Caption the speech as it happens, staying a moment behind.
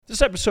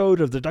This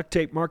episode of the Duct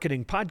Tape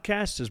Marketing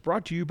Podcast is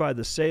brought to you by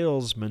the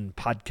Salesman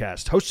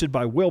Podcast, hosted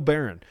by Will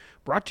Barron,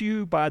 brought to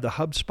you by the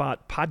HubSpot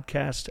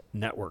Podcast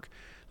Network.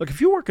 Look,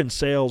 if you work in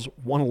sales,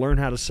 want to learn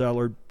how to sell,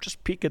 or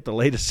just peek at the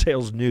latest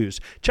sales news,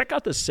 check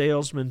out the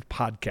Salesman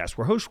Podcast,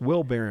 where host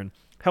Will Barron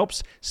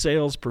helps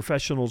sales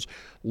professionals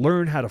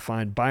learn how to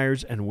find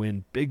buyers and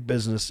win big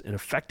business in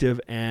effective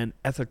and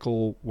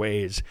ethical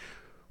ways.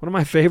 One of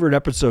my favorite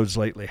episodes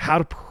lately, how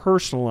to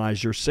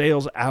personalize your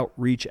sales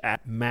outreach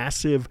at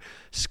massive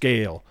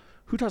scale.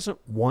 Who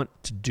doesn't want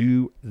to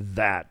do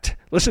that?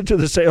 Listen to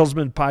the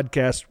Salesman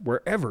Podcast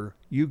wherever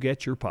you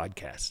get your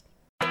podcasts.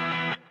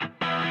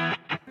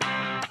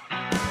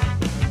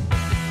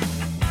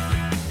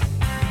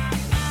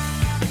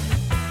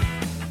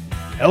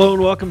 Hello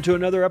and welcome to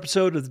another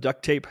episode of the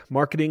Duct Tape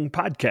Marketing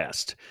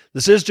Podcast.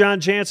 This is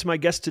John Jantsch. My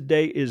guest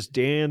today is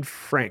Dan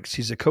Franks.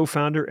 He's a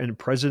co-founder and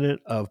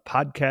president of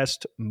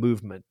Podcast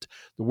Movement,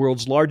 the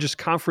world's largest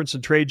conference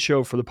and trade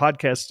show for the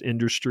podcast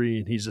industry.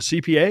 And he's a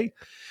CPA,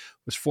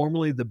 was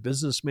formerly the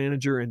business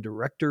manager and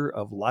director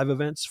of live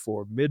events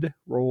for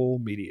Mid-Roll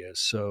Media.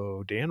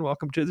 So Dan,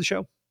 welcome to the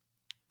show.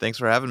 Thanks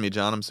for having me,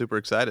 John. I'm super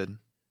excited.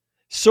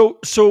 So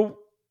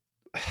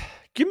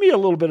give me a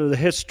little bit of the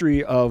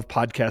history of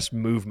Podcast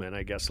Movement,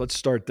 I guess. Let's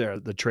start there,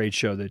 the trade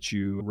show that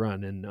you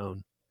run and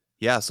own.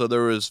 Yeah, so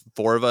there was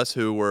four of us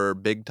who were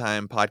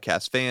big-time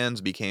podcast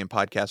fans, became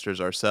podcasters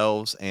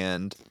ourselves,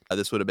 and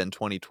this would have been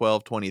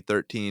 2012,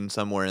 2013,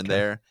 somewhere in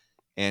there,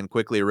 and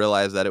quickly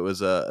realized that it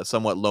was a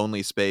somewhat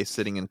lonely space,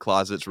 sitting in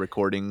closets,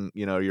 recording,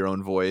 your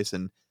own voice,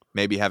 and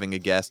maybe having a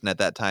guest. And at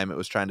that time, it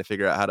was trying to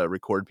figure out how to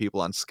record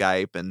people on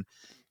Skype, and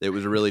it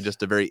was really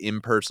just a very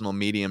impersonal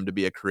medium to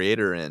be a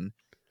creator in.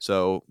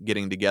 So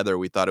getting together,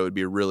 we thought it would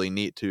be really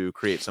neat to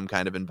create some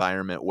kind of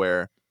environment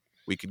where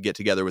we could get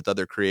together with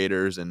other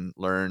creators and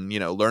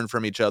learn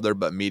from each other,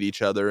 but meet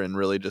each other and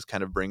really just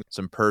kind of bring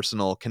some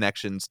personal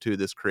connections to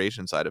this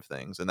creation side of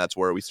things. And that's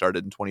where we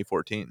started in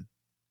 2014.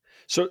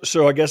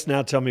 So I guess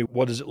now tell me,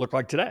 what does it look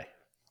like today?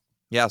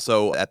 Yeah,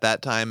 so at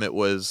that time it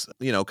was,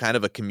 kind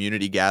of a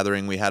community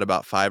gathering. We had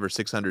about 500 or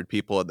 600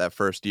 people at that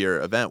first year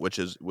event, which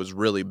was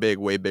really big,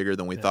 way bigger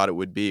than we thought it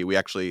would be. We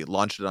actually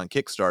launched it on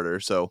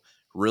Kickstarter, so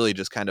really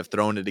just kind of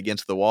thrown it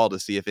against the wall to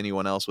see if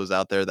anyone else was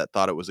out there that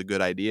thought it was a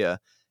good idea.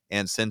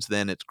 And since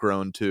then, it's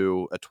grown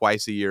to a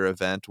twice-a-year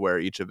event where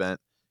each event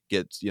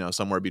gets,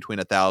 somewhere between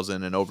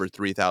 1,000 and over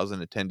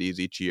 3,000 attendees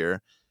each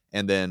year.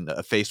 And then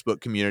a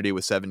Facebook community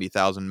with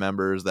 70,000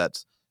 members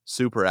that's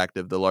super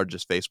active, the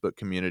largest Facebook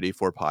community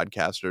for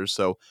podcasters.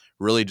 So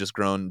really just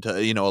grown to,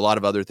 a lot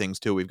of other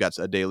things too. We've got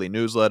a daily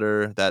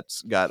newsletter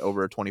that's got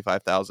over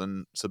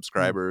 25,000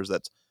 subscribers.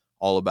 That's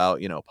all about,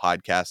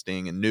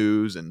 podcasting and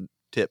news and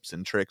tips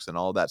and tricks and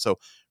all that. So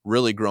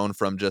really grown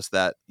from just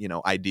that,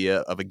 idea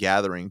of a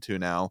gathering to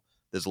now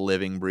this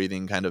living,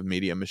 breathing kind of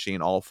media machine,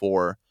 all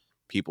for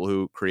people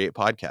who create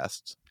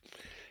podcasts.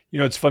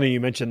 It's funny you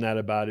mentioned that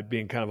about it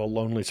being kind of a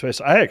lonely space.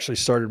 I actually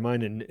started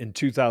mine in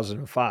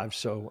 2005.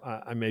 So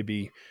I may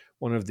be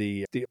one of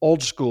the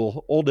oldest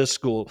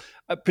school,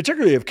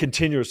 particularly of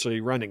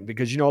continuously running,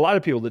 because, a lot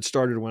of people that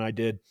started when I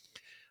did,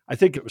 I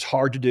think it was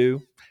hard to do.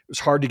 It was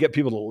hard to get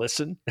people to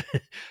listen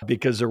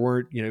because there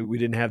weren't, we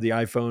didn't have the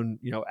iPhone,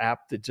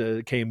 app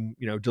that came,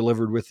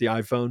 delivered with the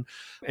iPhone.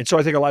 And so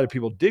I think a lot of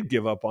people did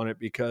give up on it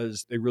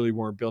because they really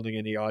weren't building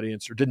any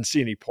audience or didn't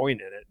see any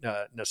point in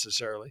it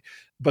necessarily.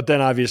 But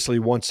then obviously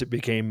once it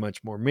became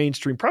much more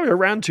mainstream, probably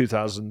around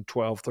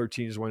 2012,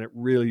 13 is when it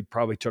really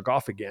probably took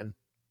off again.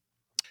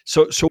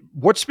 So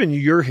what's been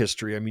your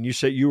history? I mean, you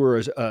said you were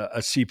a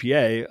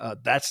CPA.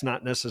 That's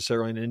not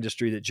necessarily an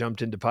industry that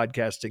jumped into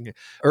podcasting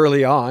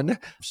early on.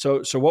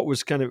 So what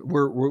was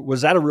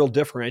was that a real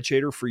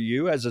differentiator for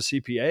you as a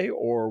CPA,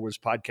 or was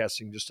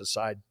podcasting just a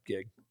side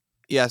gig?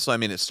 Yeah, so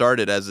it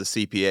started as a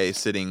CPA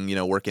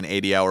sitting, working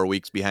 80-hour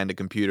weeks behind a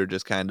computer,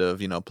 just kind of,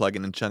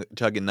 plugging and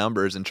chugging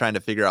numbers and trying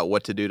to figure out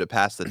what to do to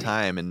pass the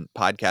time. And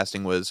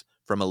podcasting was,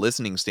 from a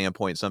listening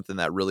standpoint, something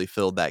that really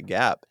filled that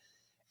gap.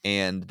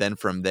 And then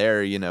from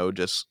there,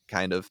 just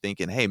kind of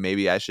thinking, hey,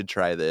 maybe I should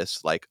try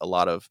this, like a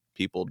lot of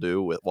people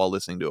do while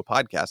listening to a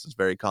podcast. It's a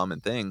very common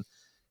thing.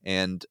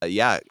 And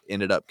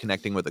ended up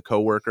connecting with a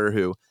coworker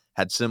who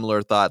had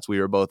similar thoughts.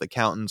 We were both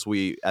accountants.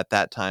 We, at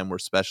that time, were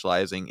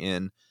specializing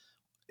in,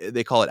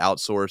 they call it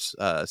outsource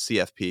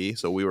CFP.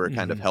 So we were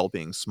kind of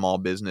helping small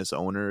business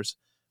owners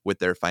with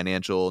their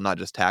financial, not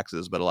just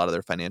taxes, but a lot of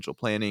their financial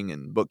planning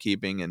and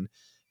bookkeeping and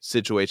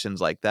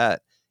situations like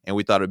that. And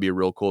we thought it'd be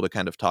real cool to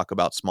kind of talk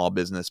about small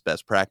business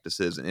best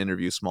practices and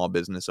interview small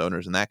business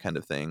owners and that kind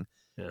of thing.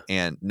 Yeah.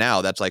 And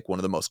now that's like one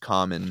of the most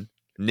common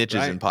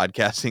niches in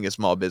podcasting is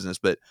small business.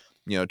 But,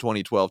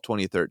 2012,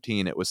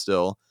 2013, it was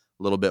still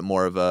a little bit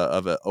more of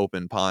a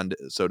open pond,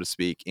 so to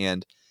speak.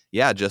 And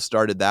just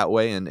started that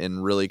way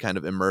and really kind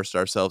of immersed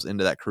ourselves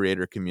into that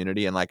creator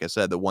community. And like I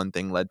said, the one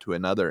thing led to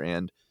another.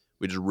 And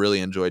we just really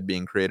enjoyed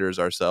being creators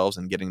ourselves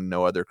and getting to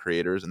know other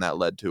creators. And that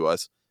led to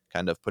us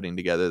kind of putting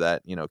together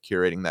that,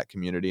 curating that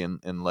community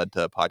and led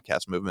to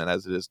Podcast Movement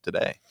as it is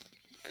today.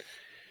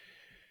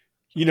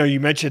 You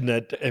mentioned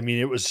that, I mean,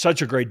 it was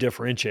such a great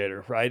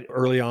differentiator, right?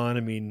 Early on,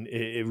 I mean,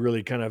 it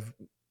really kind of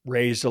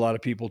raised a lot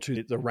of people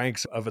to the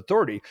ranks of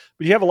authority.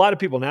 But you have a lot of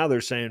people now that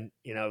are saying,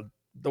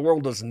 the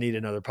world doesn't need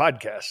another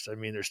podcast. I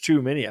mean, there's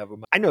too many of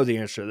them. I know the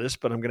answer to this,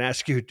 but I'm going to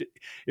ask you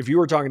if you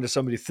were talking to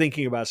somebody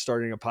thinking about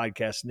starting a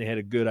podcast and they had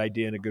a good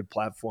idea and a good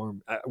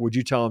platform, would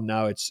you tell them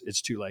now it's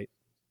too late?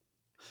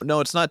 No,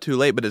 it's not too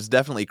late, but it's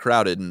definitely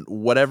crowded. And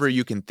whatever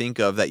you can think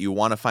of that you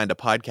want to find a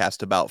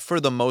podcast about, for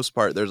the most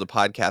part, there's a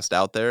podcast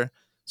out there.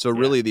 So Yeah.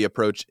 really the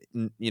approach,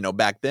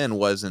 back then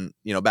wasn't,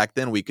 back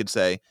then we could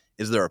say,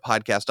 is there a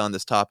podcast on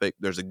this topic?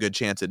 There's a good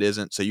chance it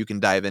isn't. So you can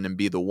dive in and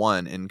be the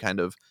one and kind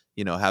of,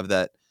 have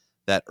that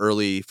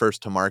early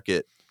first to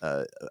market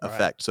Right.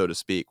 effect, so to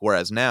speak.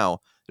 Whereas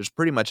now there's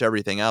pretty much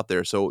everything out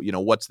there. So,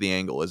 what's the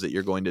angle? Is it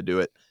you're going to do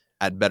it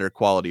at better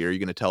quality? Are you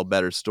going to tell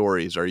better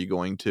stories? Are you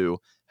going to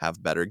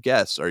have better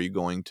guests? Are you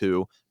going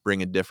to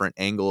bring a different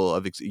angle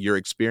of your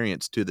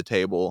experience to the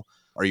table?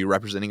 Are you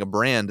representing a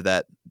brand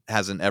that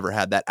hasn't ever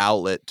had that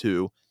outlet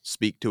to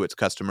speak to its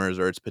customers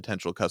or its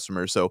potential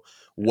customers? So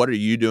what are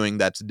you doing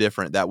that's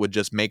different that would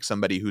just make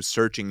somebody who's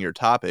searching your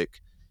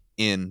topic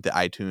in the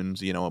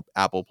iTunes,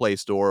 Apple Play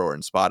Store or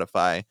in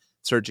Spotify,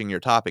 searching your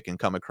topic and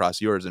come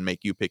across yours and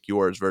make you pick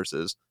yours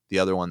versus the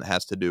other one that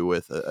has to do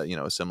with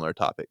a similar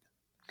topic?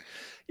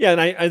 Yeah, and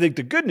I think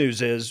the good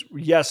news is,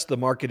 yes, the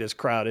market is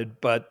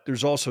crowded, but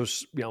there's also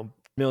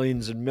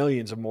millions and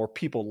millions of more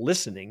people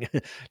listening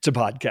to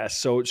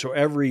podcasts. So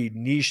every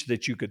niche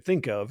that you could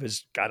think of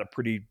has got a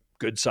pretty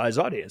good size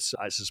audience,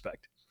 I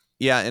suspect.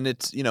 Yeah, and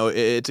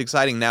it's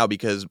exciting now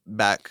because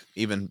back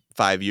even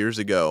 5 years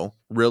ago,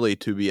 really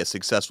to be a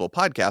successful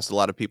podcast, a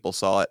lot of people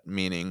saw it,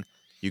 meaning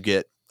you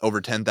get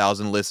over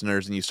 10,000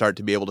 listeners and you start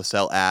to be able to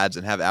sell ads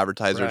and have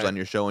advertisers Right. on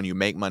your show and you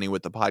make money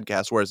with the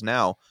podcast. Whereas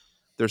now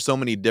there's so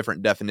many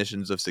different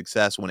definitions of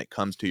success when it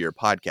comes to your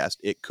podcast.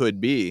 It could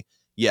be,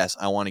 yes,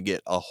 I want to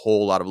get a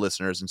whole lot of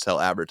listeners and sell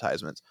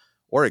advertisements.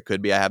 Or it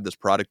could be I have this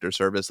product or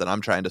service that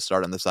I'm trying to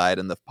start on the side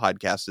and the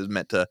podcast is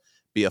meant to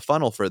be a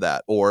funnel for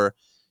that. Or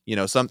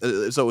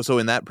so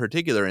in that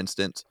particular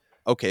instance,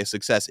 okay,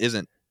 success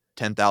isn't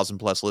 10,000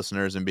 plus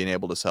listeners and being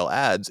able to sell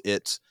ads.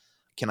 It's,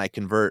 can I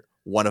convert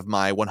one of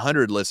my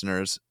 100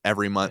 listeners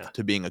every Yeah. month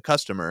to being a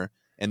customer?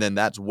 And then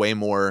that's way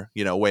more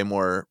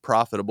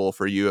profitable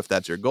for you if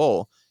that's your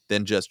goal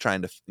than just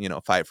trying to,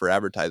 fight for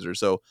advertisers.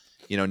 So,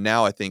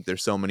 now I think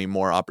there's so many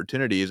more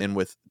opportunities, and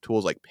with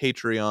tools like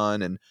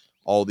Patreon and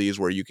all these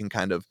where you can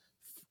kind of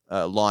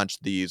launch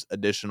these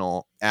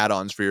additional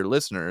add-ons for your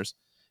listeners.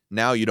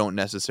 Now you don't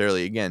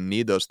necessarily, again,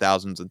 need those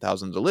thousands and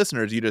thousands of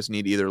listeners. You just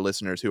need either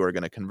listeners who are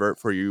going to convert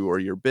for you or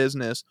your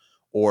business,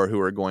 or who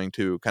are going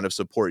to kind of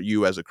support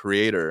you as a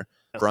creator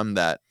from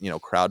that,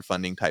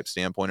 crowdfunding type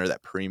standpoint or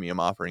that premium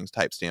offerings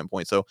type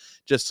standpoint. So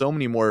just so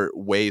many more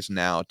ways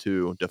now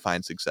to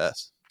define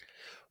success.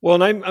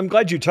 Well, and I'm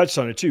glad you touched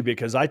on it too,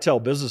 because I tell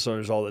business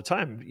owners all the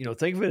time,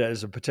 think of it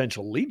as a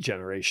potential lead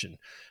generation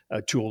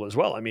tool as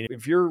well. I mean,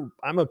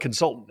 I'm a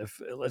consultant. If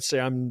let's say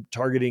I'm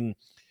targeting,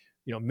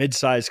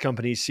 mid-sized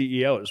company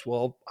CEOs,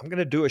 well, I'm going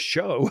to do a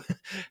show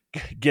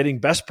getting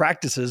best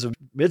practices of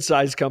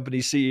mid-sized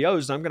company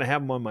CEOs, and I'm going to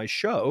have them on my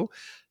show.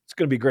 It's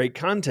going to be great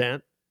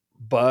content,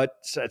 but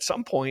at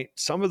some point,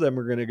 some of them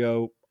are going to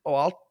go, "Oh,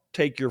 I'll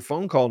take your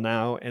phone call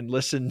now and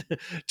listen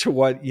to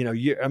what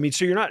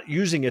so you're not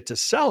using it to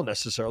sell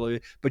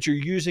necessarily, but you're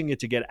using it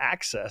to get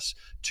access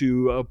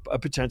to a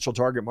potential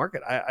target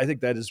market." I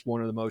think that is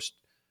one of the most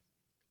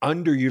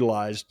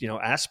underutilized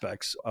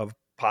aspects of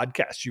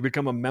podcasts. You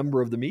become a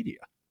member of the media.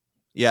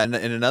 Yeah, and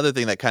another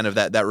thing that kind of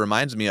that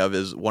reminds me of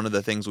is one of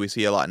the things we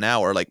see a lot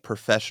now are like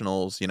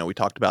professionals. We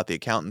talked about the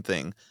accountant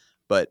thing,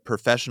 but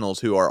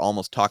professionals who are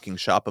almost talking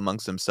shop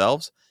amongst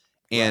themselves,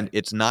 and Right.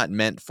 it's not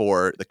meant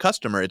for the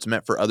customer, it's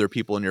meant for other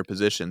people in your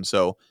position.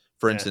 So,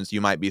 for Yeah. instance, you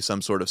might be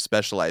some sort of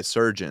specialized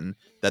surgeon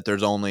that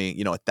there's only,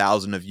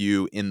 1,000 of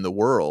you in the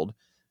world.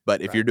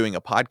 But if you're Right. doing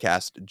a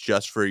podcast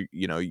just for,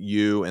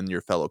 you and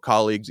your fellow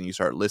colleagues and you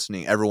start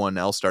listening, everyone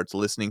else starts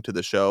listening to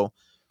the show,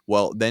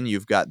 well, then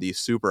you've got these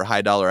super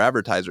high dollar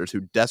advertisers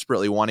who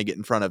desperately want to get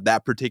in front of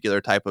that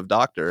particular type of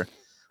doctor.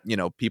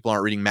 People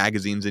aren't reading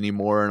magazines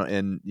anymore,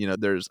 and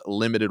there's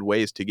limited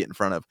ways to get in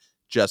front of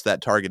just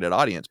that targeted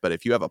audience. But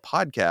if you have a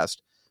podcast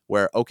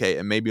where, okay,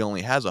 it maybe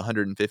only has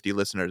 150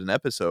 listeners an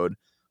episode,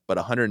 but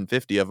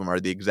 150 of them are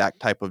the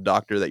exact type of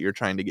doctor that you're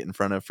trying to get in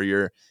front of for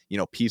your,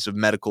 piece of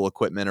medical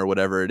equipment or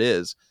whatever it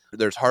is,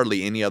 there's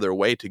hardly any other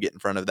way to get in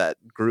front of that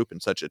group in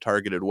such a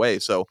targeted way.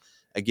 So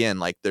again,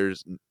 like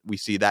we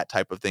see that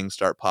type of thing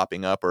start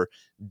popping up, or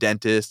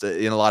dentist,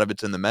 and a lot of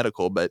it's in the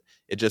medical, but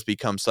it just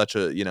becomes such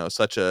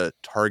a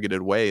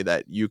targeted way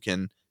that you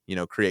can,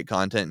 create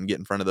content and get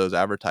in front of those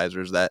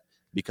advertisers that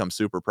become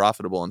super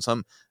profitable.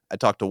 And I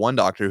talked to one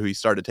doctor who he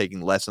started taking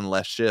less and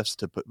less shifts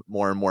to put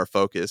more and more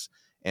focus.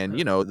 And,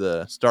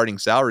 the starting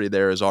salary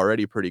there is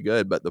already pretty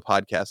good, but the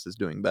podcast is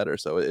doing better.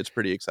 So it's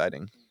pretty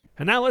exciting.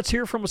 And now let's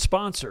hear from a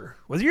sponsor.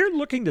 Whether you're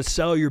looking to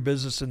sell your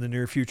business in the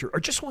near future or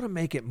just want to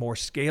make it more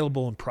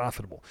scalable and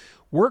profitable,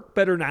 Work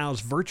Better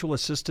Now's virtual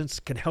assistants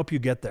can help you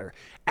get there.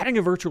 Adding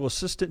a virtual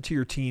assistant to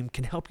your team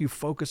can help you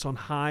focus on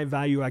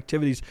high-value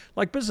activities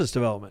like business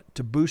development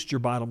to boost your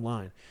bottom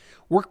line.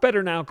 Work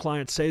Better Now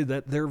clients say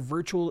that their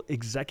virtual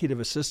executive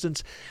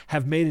assistants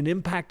have made an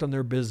impact on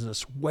their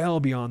business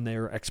well beyond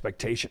their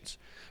expectations.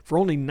 For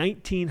only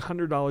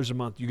 $1,900 a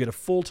month, you get a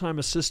full-time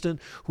assistant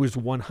who is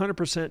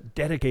 100%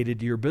 dedicated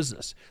to your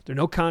business. There are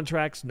no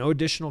contracts, no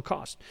additional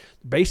cost.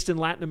 Based in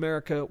Latin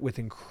America with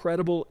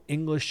incredible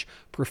English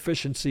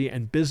proficiency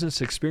and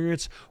business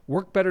experience,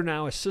 Work Better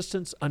Now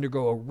assistants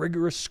undergo a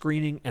rigorous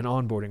screening and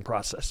onboarding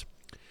process.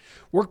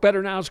 Work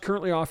Better Now is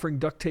currently offering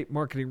Duct Tape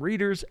Marketing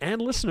readers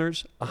and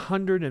listeners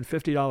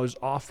 $150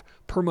 off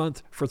per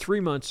month for 3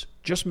 months,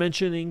 just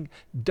mentioning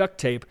duct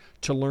tape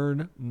to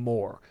learn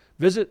more.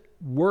 Visit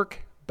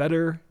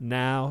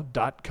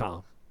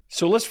workbetternow.com.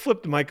 So let's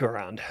flip the mic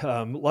around.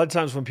 A lot of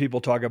times when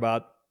people talk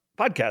about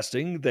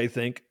podcasting, they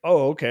think,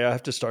 oh, okay, I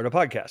have to start a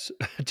podcast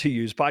to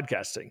use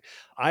podcasting.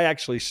 I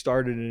actually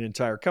started an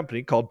entire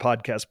company called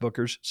Podcast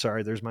Bookers.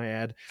 Sorry, there's my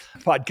ad,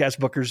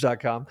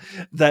 podcastbookers.com.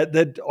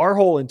 That our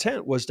whole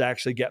intent was to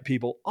actually get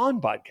people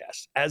on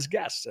podcasts as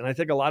guests. And I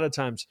think a lot of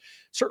times,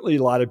 certainly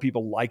a lot of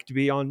people like to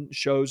be on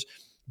shows,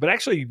 but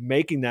actually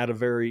making that a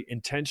very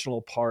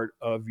intentional part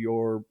of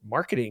your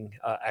marketing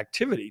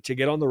activity to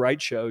get on the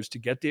right shows, to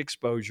get the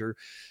exposure,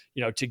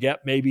 to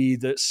get maybe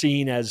the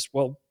seen as,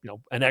 well,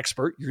 an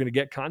expert. You're going to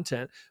get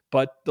content.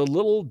 But the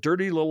little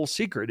dirty little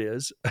secret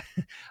is, I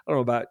don't know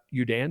about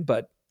you, Dan,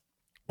 but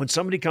when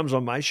somebody comes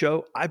on my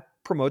show, I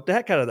promote the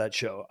heck out of that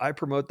show. I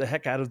promote the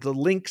heck out of the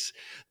links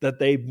that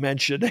they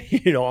mentioned,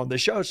 on the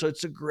show. So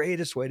it's the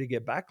greatest way to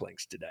get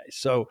backlinks today.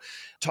 So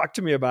talk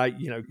to me about,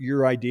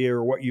 your idea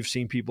or what you've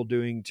seen people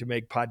doing to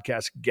make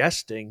podcast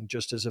guesting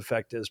just as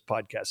effective as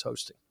podcast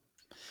hosting.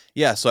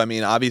 Yeah. So, I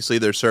mean, obviously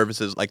there's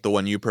services like the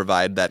one you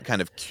provide that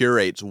kind of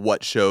curates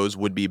what shows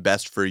would be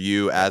best for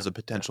you as a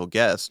potential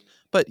guest.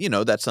 But,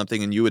 that's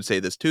something, and you would say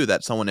this too,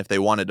 that someone, if they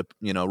wanted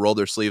to, roll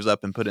their sleeves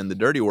up and put in the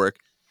dirty work,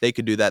 they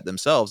could do that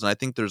themselves. And I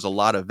think there's a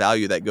lot of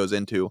value that goes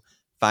into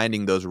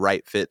finding those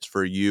right fits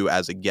for you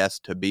as a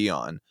guest to be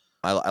on.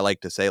 I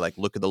like to say,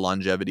 look at the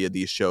longevity of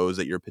these shows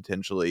that you're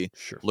potentially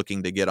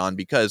looking to get on,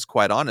 because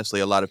quite honestly,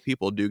 a lot of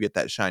people do get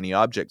that shiny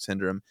object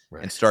syndrome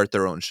and start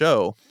their own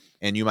show.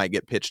 And you might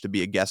get pitched to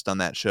be a guest on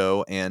that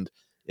show, and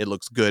it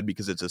looks good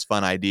because it's this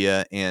fun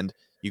idea. And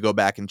you go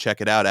back and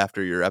check it out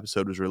after your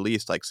episode was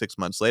released, 6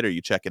 months later,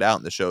 you check it out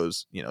and the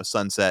show's,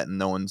 sunset, and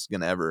no one's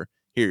going to ever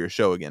hear your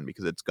show again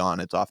because it's gone,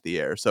 it's off the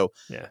air. So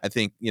I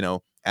think,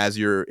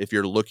 if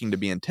you're looking to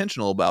be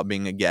intentional about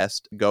being a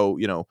guest,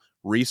 go,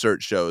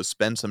 research shows,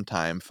 spend some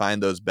time,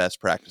 find those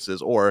best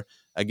practices, or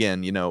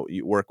again,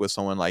 you work with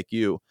someone like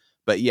you.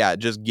 But yeah,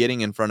 just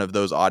getting in front of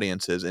those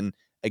audiences. And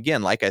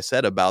again, like I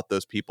said about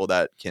those people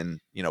that can,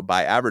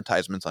 buy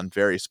advertisements on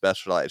very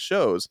specialized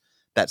shows,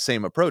 that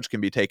same approach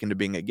can be taken to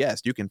being a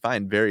guest. You can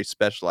find very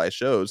specialized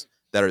shows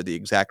that are the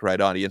exact right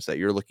audience that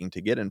you're looking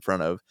to get in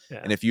front of. Yeah.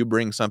 And if you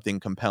bring something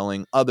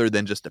compelling other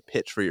than just a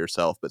pitch for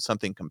yourself, but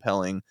something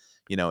compelling,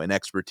 an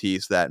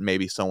expertise that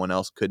maybe someone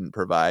else couldn't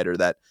provide, or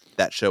that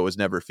show was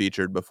never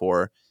featured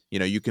before,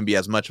 you can be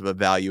as much of a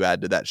value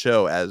add to that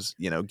show as,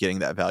 getting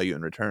that value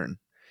in return.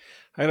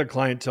 I had a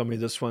client tell me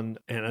this one,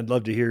 and I'd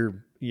love to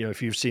hear,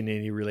 if you've seen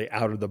any really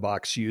out of the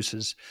box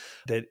uses,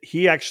 that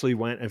he actually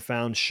went and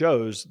found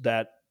shows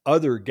that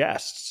other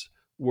guests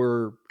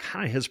were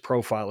kind of his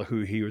profile of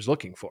who he was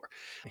looking for.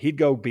 He'd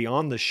go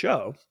beyond the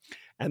show,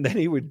 and then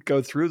he would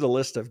go through the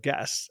list of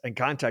guests and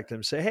contact them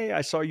and say, hey,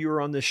 I saw you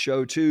were on this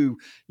show too.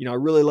 I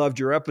really loved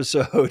your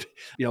episode.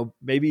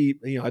 Maybe,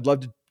 I'd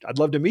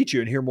love to meet you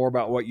and hear more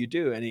about what you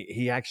do. And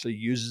he actually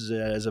uses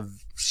it as a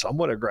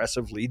somewhat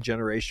aggressive lead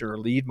generation or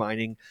lead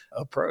mining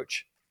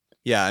approach.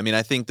 Yeah, I mean,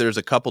 I think there's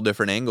a couple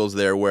different angles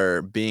there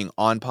where being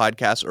on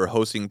podcasts or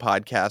hosting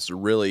podcasts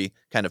really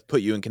kind of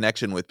put you in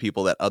connection with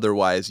people that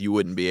otherwise you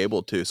wouldn't be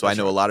able to. So I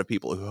know a lot of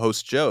people who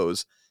host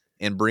shows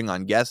and bring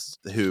on guests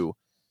who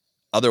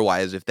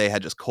otherwise, if they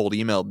had just cold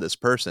emailed this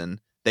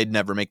person, they'd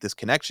never make this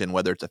connection,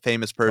 whether it's a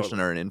famous person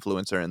or an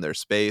influencer in their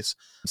space.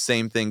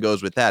 Same thing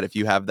goes with that. If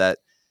you have that,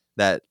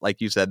 like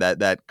you said,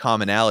 that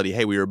commonality,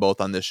 hey, we were both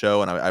on this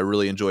show and I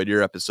really enjoyed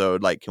your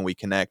episode. Can we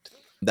connect?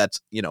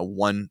 That's,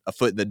 a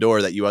foot in the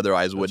door that you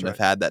otherwise wouldn't have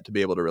had that to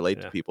be able to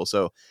relate to people.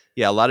 So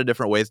yeah, a lot of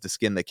different ways to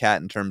skin the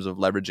cat in terms of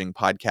leveraging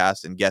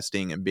podcasts and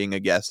guesting and being a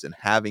guest and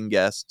having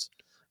guests,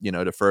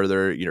 to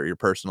further your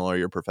personal or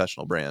your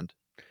professional brand.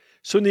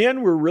 So in the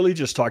end, we're really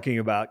just talking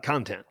about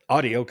content,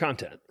 audio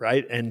content,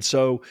 right? And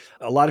so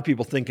a lot of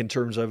people think in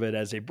terms of it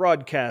as a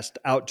broadcast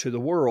out to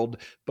the world,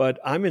 but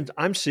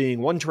I'm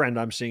seeing one trend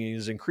I'm seeing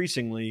is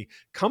increasingly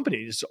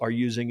companies are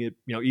using it,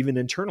 even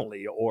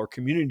internally, or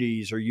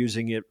communities are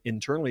using it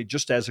internally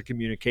just as a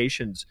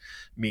communications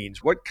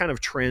means. What kind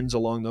of trends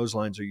along those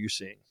lines are you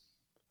seeing?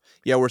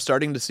 Yeah, we're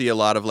starting to see a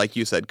lot of, like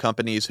you said,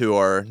 companies who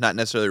are not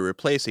necessarily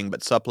replacing,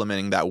 but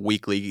supplementing that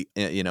weekly,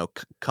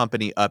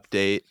 company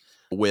update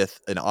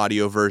with an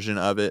audio version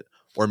of it,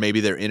 or maybe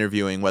they're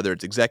interviewing, whether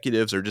it's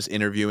executives or just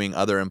interviewing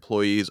other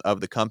employees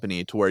of the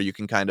company, to where you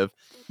can kind of,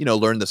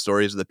 learn the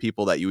stories of the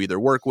people that you either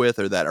work with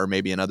or that are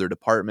maybe in other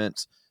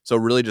departments. So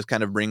really just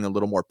kind of bring a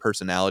little more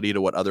personality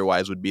to what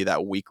otherwise would be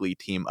that weekly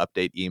team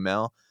update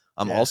email.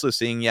 I'm Yeah. also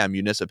seeing,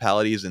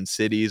 municipalities and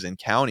cities and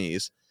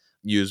counties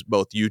use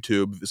both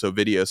YouTube, so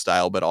video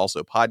style, but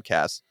also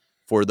podcasts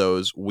for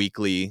those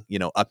weekly,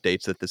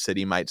 updates that the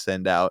city might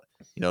send out.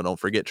 Don't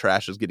forget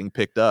trash is getting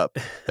picked up,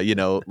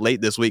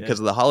 late this week Yeah. because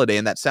of the holiday.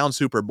 And that sounds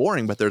super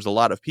boring, but there's a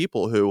lot of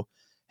people who,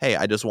 hey,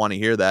 I just want to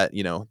hear that,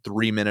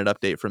 3-minute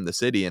update from the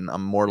city, and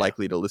I'm more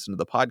likely to listen to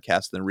the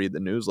podcast than read the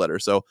newsletter.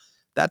 So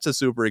that's a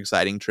super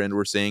exciting trend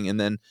we're seeing. And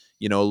then,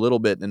 a little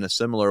bit in a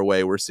similar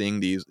way, we're seeing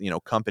these,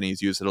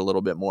 companies use it a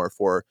little bit more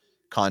for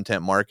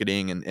content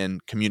marketing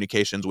and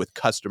communications with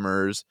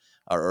customers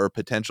or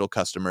potential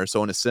customers.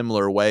 So in a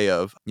similar way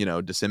of,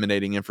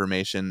 disseminating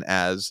information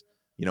as,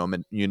 a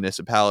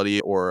municipality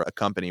or a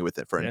company with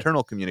it for Yeah.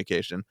 internal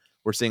communication,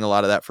 we're seeing a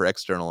lot of that for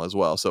external as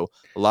well. So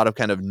a lot of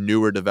kind of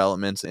newer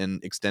developments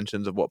and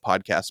extensions of what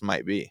podcasts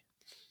might be.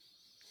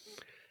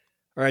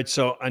 All right.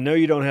 So I know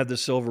you don't have the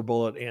silver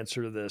bullet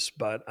answer to this,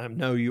 but I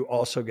know you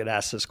also get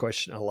asked this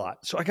question a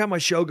lot. So I got my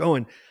show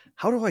going.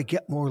 How do I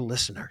get more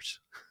listeners?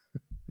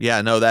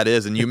 Yeah, no, that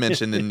is. And you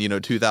mentioned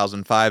in,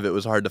 2005, it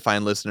was hard to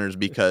find listeners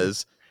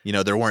because,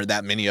 there weren't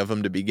that many of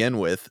them to begin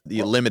with.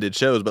 The limited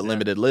shows, but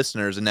limited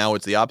listeners. And now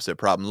it's the opposite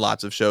problem.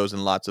 Lots of shows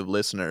and lots of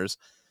listeners.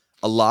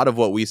 A lot of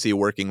what we see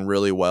working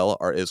really well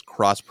is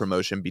cross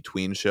promotion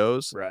between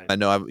shows. Right. I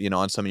know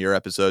on some of your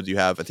episodes you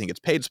have, I think it's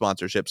paid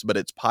sponsorships, but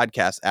it's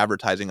podcast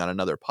advertising on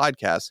another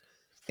podcast,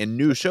 and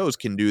new shows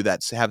can do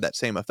that, have that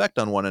same effect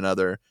on one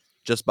another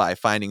just by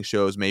finding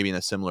shows maybe in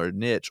a similar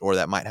niche or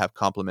that might have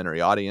complementary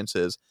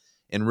audiences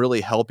and really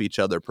help each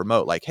other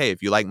promote. Like, hey,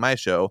 if you like my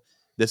show,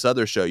 this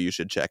other show you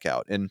should check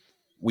out. And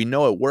we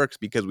know it works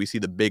because we see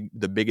the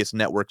biggest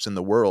networks in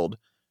the world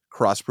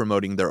cross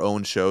promoting their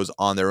own shows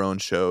on their own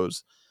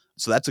shows.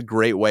 So that's a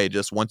great way.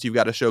 Just once you've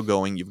got a show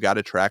going, you've got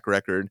a track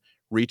record,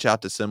 reach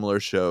out to similar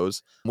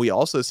shows. We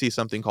also see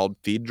something called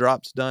feed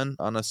drops done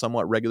on a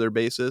somewhat regular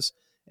basis.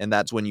 And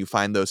that's when you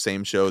find those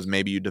same shows.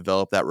 Maybe you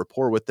develop that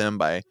rapport with them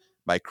by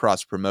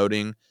cross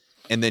promoting.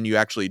 And then you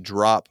actually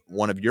drop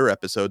one of your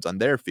episodes on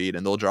their feed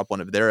and they'll drop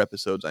one of their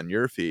episodes on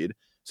your feed.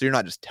 So you're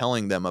not just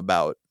telling them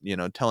about,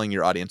 telling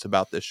your audience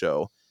about this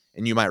show.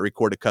 And you might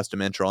record a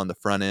custom intro on the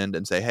front end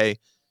and say, hey,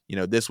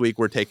 this week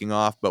we're taking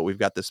off, but we've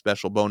got this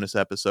special bonus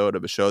episode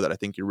of a show that I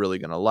think you're really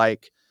going to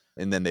like.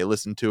 And then they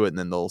listen to it and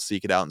then they'll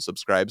seek it out and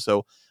subscribe.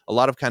 So a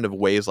lot of kind of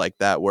ways like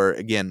that, where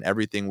again,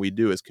 everything we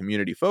do is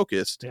community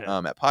focused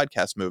at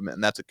Podcast Movement.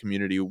 And that's a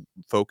community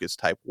focused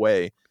type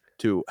way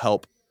to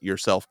help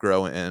yourself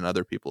grow and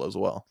other people as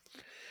well.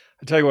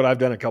 I tell you what, I've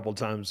done a couple of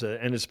times,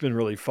 and it's been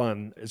really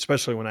fun,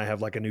 especially when I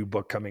have like a new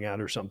book coming out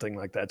or something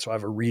like that. So I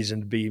have a reason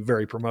to be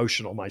very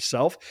promotional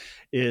myself,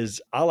 is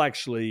I'll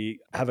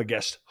actually have a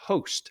guest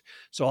host.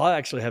 So I'll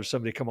actually have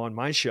somebody come on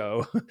my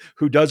show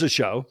who does a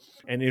show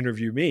and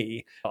interview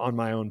me on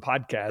my own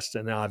podcast.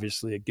 And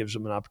obviously it gives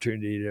them an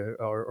opportunity to,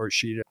 or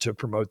she to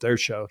promote their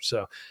show.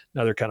 So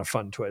another kind of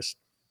fun twist.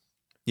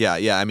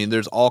 Yeah. I mean,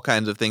 there's all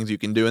kinds of things you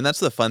can do. And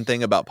that's the fun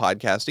thing about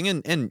podcasting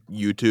and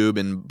YouTube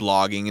and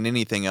blogging and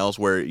anything else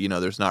where,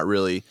 there's not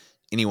really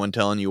anyone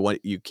telling you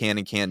what you can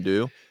and can't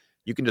do.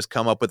 You can just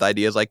come up with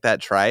ideas like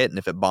that, try it. And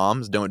if it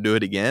bombs, don't do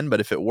it again. But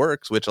if it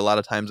works, which a lot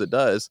of times it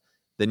does,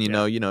 then,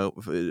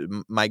 it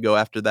might go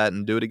after that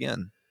and do it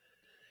again.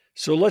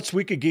 So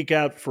we could geek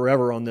out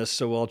forever on this.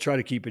 So I'll try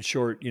to keep it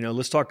short.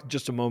 Let's talk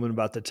just a moment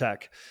about the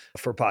tech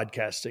for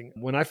podcasting.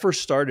 When I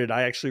first started,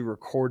 I actually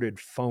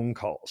recorded phone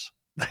calls.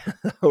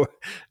 I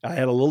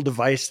had a little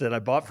device that I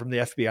bought from the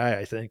FBI,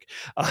 I think,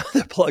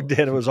 that plugged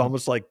in. It was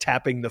almost like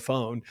tapping the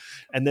phone,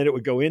 and then it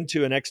would go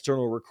into an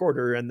external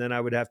recorder, and then I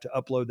would have to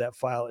upload that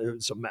file. It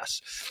was a mess.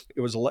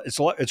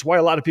 It's why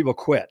a lot of people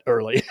quit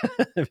early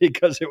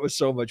because it was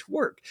so much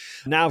work.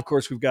 Now, of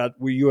course,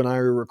 you and I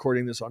are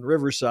recording this on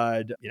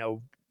Riverside.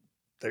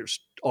 There's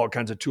all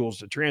kinds of tools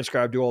to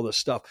transcribe, do all this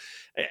stuff.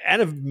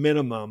 At a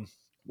minimum,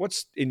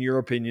 what's, in your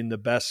opinion, the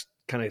best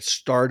kind of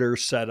starter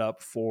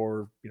setup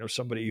for,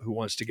 somebody who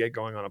wants to get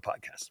going on a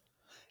podcast?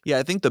 Yeah,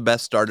 I think the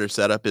best starter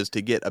setup is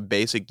to get a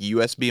basic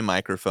USB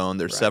microphone.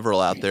 There's several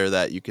out there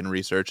that you can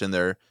research, and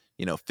they're,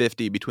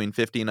 between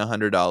 $50 and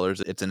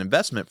 $100. It's an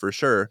investment for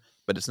sure,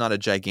 but it's not a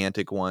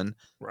gigantic one.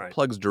 Right. It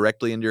plugs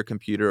directly into your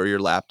computer or your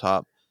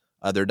laptop.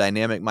 They're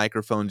dynamic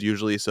microphones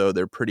usually, so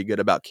they're pretty good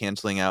about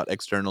canceling out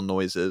external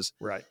noises.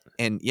 Right.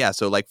 And yeah,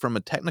 so like from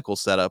a technical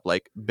setup,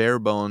 like bare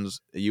bones,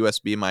 a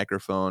USB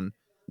microphone.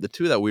 The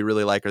two that we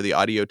really like are the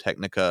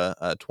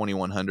Audio-Technica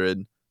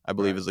 2100, I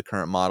believe is the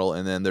current model.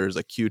 And then there's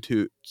a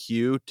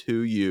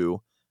Q2U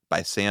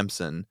by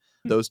Samson.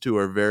 Those two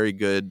are very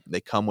good.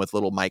 They come with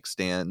little mic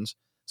stands.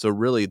 So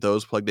really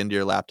those plugged into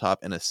your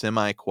laptop in a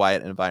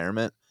semi-quiet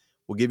environment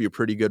will give you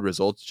pretty good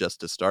results just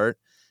to start.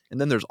 And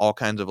then there's all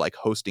kinds of like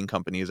hosting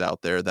companies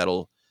out there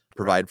that'll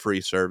provide free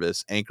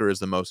service. Anchor is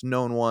the most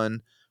known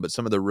one, but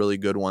some of the really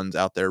good ones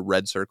out there,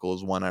 Red Circle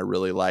is one I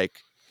really like.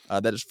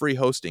 that is free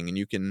hosting, and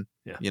you can,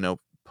 Yeah.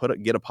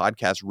 get a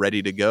podcast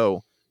ready to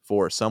go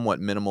for somewhat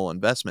minimal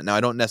investment. Now,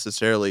 I don't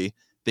necessarily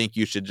think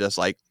you should just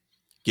like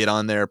get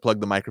on there,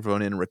 plug the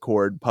microphone in,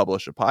 record,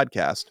 publish a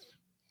podcast.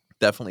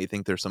 Definitely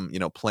think there's some,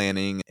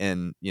 planning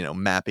and,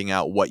 mapping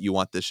out what you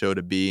want the show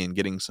to be and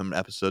getting some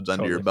episodes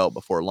under your belt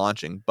before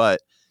launching.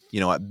 But,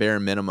 at bare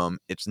minimum,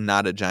 it's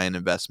not a giant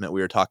investment.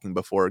 We were talking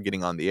before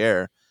getting on the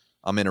air.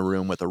 I'm in a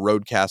room with a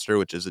Rodecaster,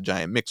 which is a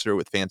giant mixer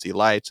with fancy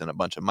lights and a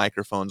bunch of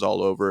microphones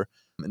all over.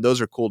 And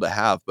those are cool to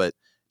have, but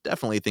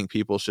definitely think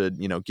people should,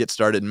 get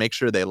started and make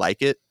sure they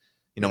like it.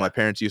 My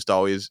parents used to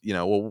always,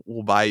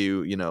 we'll buy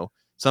you,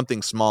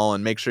 something small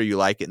and make sure you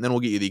like it. And then we'll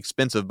get you the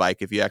expensive bike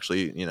if you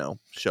actually,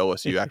 show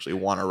us you actually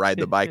want to ride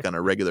the bike on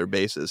a regular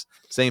basis.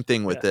 Same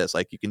thing with this.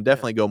 Like, you can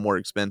definitely go more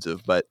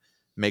expensive, but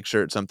make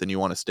sure it's something you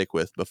want to stick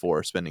with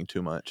before spending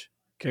too much.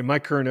 Okay, my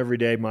current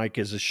everyday mic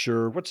is a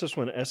Shure. What's this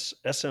one?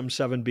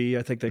 SM7B.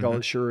 I think they call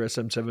it Shure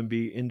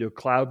SM7B, into a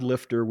cloud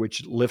lifter,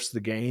 which lifts the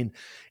gain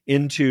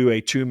into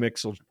a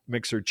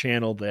 2-mixer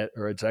channel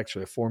or it's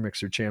actually a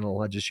 4-mixer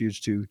channel. I just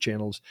used 2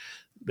 channels.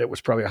 That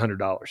was probably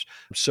 $100.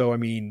 So, I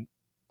mean,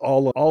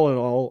 all in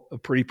all, a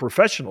pretty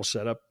professional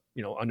setup,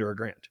 under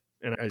 $1,000.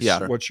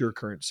 And what's your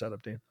current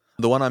setup, Dan?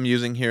 The one I'm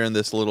using here in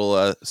this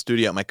little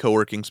studio at my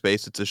co-working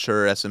space, it's a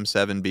Shure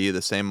SM7B,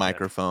 the same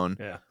microphone.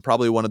 Yeah.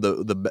 Probably one of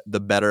the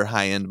better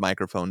high-end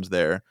microphones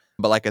there.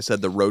 But like I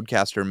said, the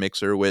Rodecaster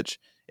mixer, which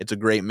it's a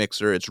great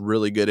mixer. It's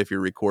really good if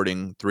you're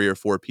recording 3 or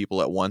 4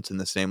 people at once in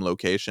the same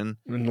location.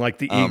 And like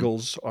the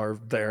Eagles are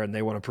there and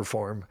they want to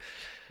perform.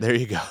 There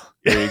you go.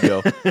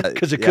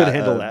 Because it could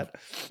handle that.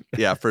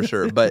 Yeah, for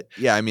sure. But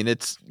yeah, I mean,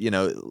 it's,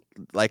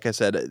 like I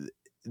said,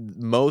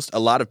 a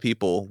lot of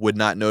people would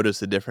not notice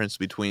the difference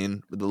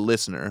between the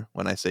listener.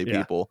 When I say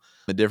people,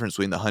 the difference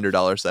between the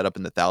 $100 setup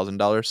and the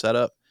 $1,000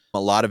 setup. A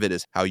lot of it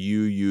is how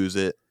you use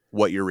it,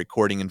 what your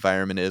recording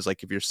environment is.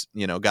 Like, if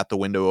you're, got the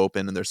window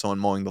open and there's someone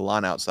mowing the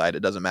lawn outside, it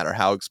doesn't matter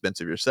how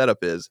expensive your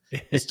setup is.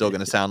 It's still going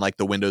to sound like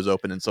the window's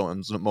open and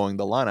someone's mowing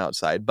the lawn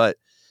outside. But,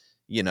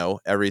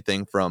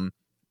 everything from,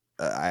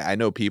 I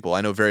know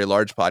very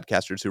large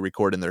podcasters who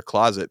record in their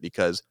closet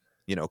because,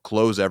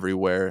 clothes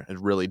everywhere. It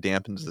really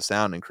dampens the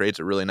sound and creates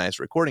a really nice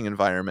recording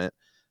environment.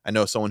 I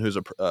know someone who's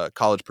a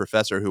college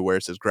professor who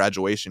wears his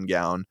graduation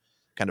gown,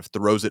 kind of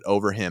throws it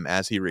over him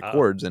as he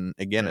records. And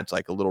again, it's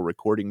like a little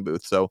recording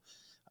booth. So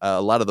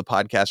a lot of the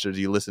podcasters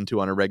you listen to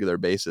on a regular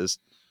basis,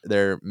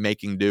 they're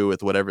making do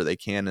with whatever they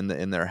can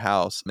in their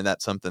house. I mean,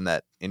 that's something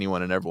that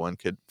anyone and everyone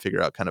could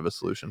figure out kind of a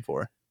solution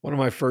for. One of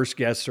my first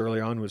guests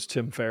early on was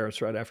Tim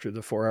Ferriss, right after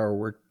the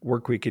 4-hour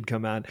work week had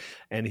come out,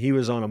 and he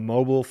was on a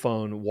mobile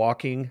phone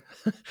walking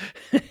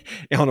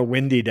on a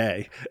windy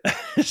day.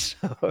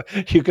 So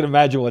you can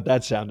imagine what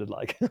that sounded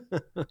like.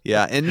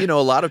 Yeah, and a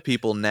lot of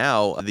people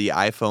now, the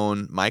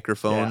iPhone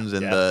microphones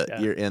and the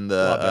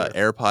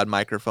AirPod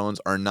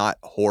microphones are not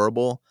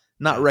horrible,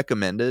 not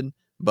recommended,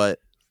 but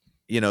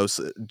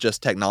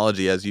just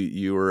technology, as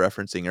you were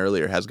referencing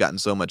earlier, has gotten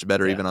so much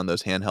better even on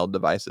those handheld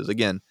devices.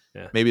 Again,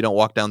 maybe don't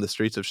walk down the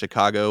streets of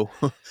Chicago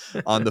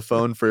on the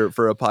phone for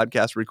a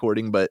podcast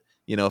recording, but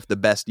if the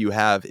best you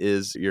have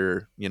is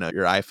your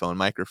iPhone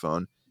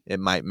microphone, it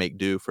might make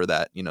do for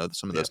that,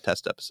 some of those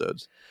test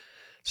episodes.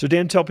 So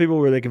Dan, tell people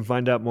where they can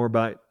find out more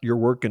about your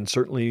work, and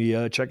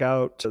certainly check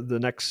out the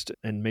next,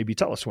 and maybe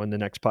tell us when the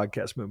next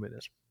podcast movement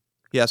is.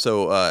 Yeah,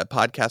 so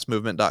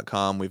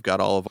podcastmovement.com, we've got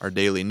all of our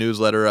daily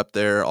newsletter up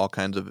there, all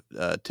kinds of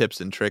tips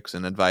and tricks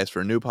and advice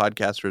for new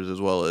podcasters, as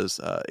well as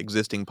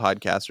existing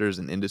podcasters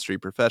and industry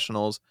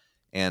professionals.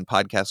 And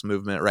Podcast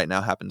Movement right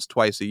now happens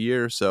twice a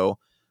year, so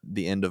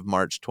the end of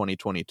March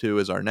 2022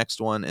 is our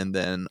next one, and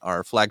then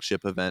our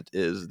flagship event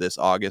is this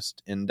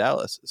August in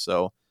Dallas.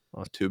 So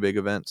 2 big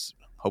events,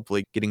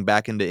 hopefully getting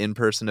back into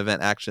in-person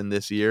event action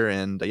this year,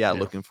 and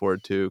looking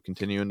forward to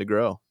continuing to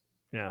grow.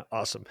 Yeah,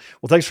 awesome.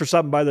 Well, thanks for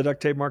stopping by the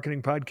Duct Tape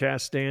Marketing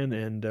Podcast, Dan,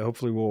 and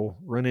hopefully we'll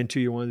run into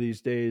you one of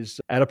these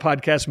days at a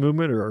podcast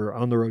movement or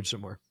on the road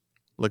somewhere.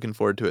 Looking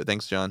forward to it.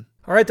 Thanks, John.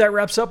 All right, that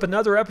wraps up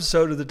another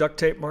episode of the Duct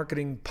Tape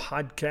Marketing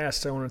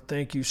Podcast. I want to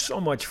thank you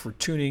so much for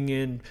tuning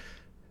in.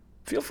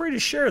 Feel free to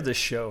share this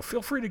show.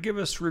 Feel free to give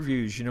us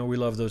reviews. We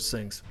love those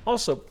things.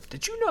 Also,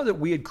 did you know that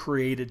we had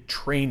created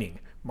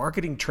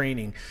marketing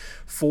training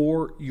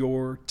for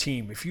your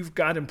team? If you've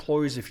got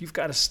employees, if you've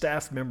got a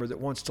staff member that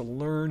wants to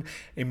learn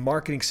a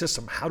marketing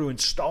system, how to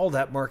install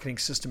that marketing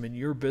system in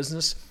your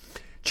business,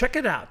 check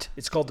it out.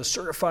 It's called the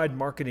Certified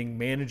Marketing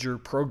Manager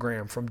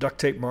Program from Duct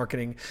Tape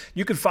Marketing.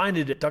 You can find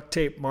it at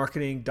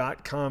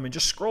ducttapemarketing.com and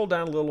just scroll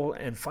down a little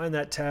and find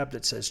that tab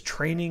that says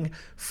Training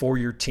for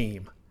Your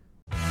Team.